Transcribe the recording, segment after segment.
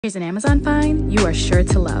Here's an Amazon find you are sure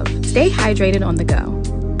to love. Stay hydrated on the go.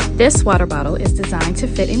 This water bottle is designed to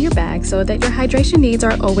fit in your bag so that your hydration needs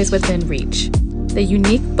are always within reach. The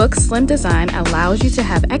unique Book Slim design allows you to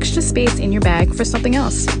have extra space in your bag for something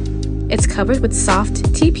else. It's covered with soft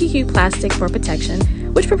TPU plastic for protection,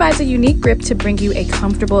 which provides a unique grip to bring you a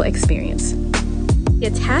comfortable experience. The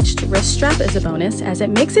attached wrist strap is a bonus as it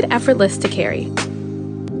makes it effortless to carry.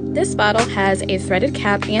 This bottle has a threaded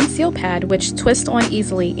cap and seal pad which twist on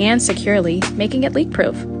easily and securely, making it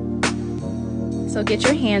leak-proof. So get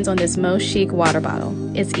your hands on this Mochic water bottle.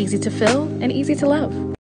 It's easy to fill and easy to love.